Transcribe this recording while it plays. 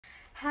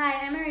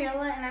Hi, I'm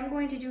Ariella, and I'm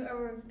going to do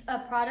a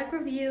product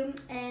review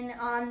and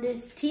on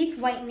this teeth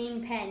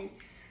whitening pen.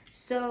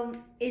 So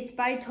it's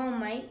by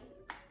Tomight.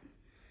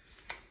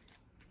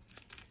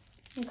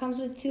 It comes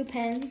with two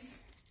pens.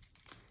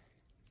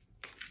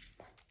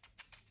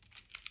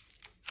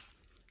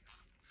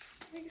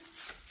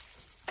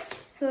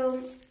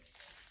 So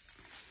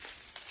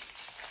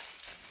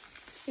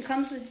it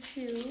comes with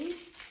two.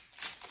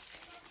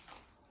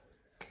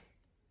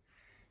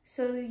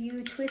 So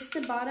you twist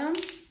the bottom.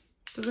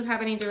 Does it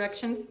have any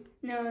directions?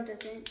 No,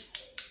 it doesn't.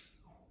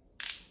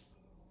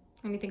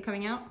 Anything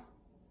coming out?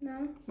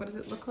 No. What does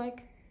it look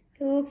like?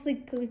 It looks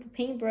like a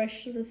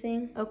paintbrush sort of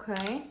thing.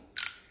 Okay.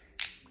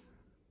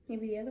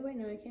 Maybe the other way?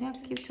 No, I can't.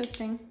 Yeah, keep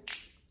twisting.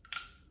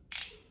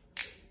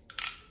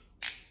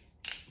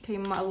 Okay, a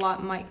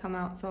lot might come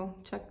out, so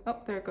check. Oh,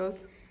 there it goes.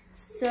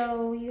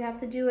 So you have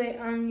to do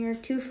it on your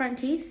two front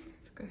teeth.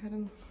 Let's go ahead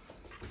and...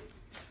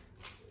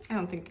 I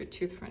don't think your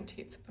two front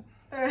teeth, but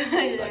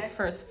Right like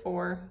first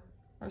 4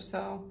 or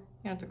so.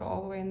 You have to go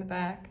all the way in the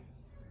back.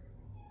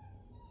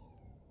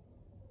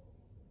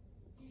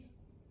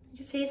 It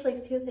just tastes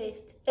like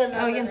toothpaste. Oh,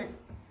 no, it doesn't.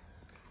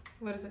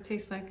 What does it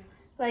taste like?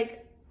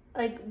 Like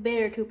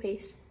bitter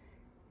toothpaste.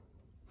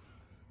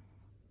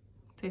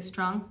 Tastes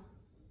strong?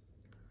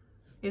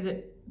 Is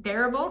it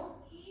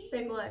bearable?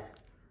 Like what?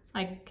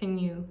 Like, can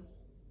you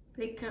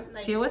Like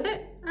deal with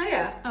it? Oh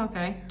yeah.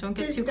 Okay, don't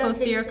get Just too don't close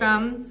to your taste it.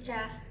 gums.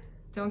 Yeah.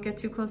 Don't get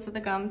too close to the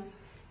gums.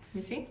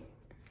 You see?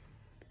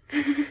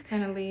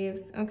 Kind of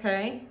leaves.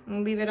 Okay,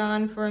 and leave it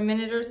on for a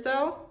minute or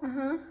so.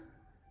 Uh-huh.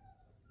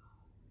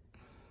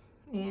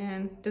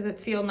 And does it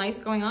feel nice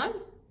going on?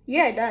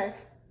 Yeah, it does.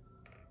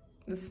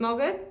 Does it smell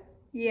good?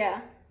 Yeah.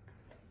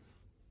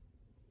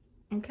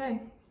 Okay.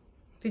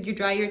 Did you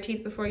dry your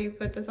teeth before you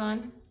put this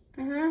on?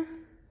 Uh-huh.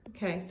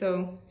 Okay,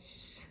 so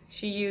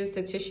she used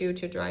the tissue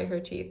to dry her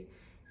teeth.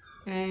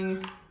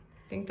 And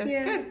I think that's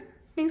good.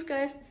 Thanks,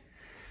 guys.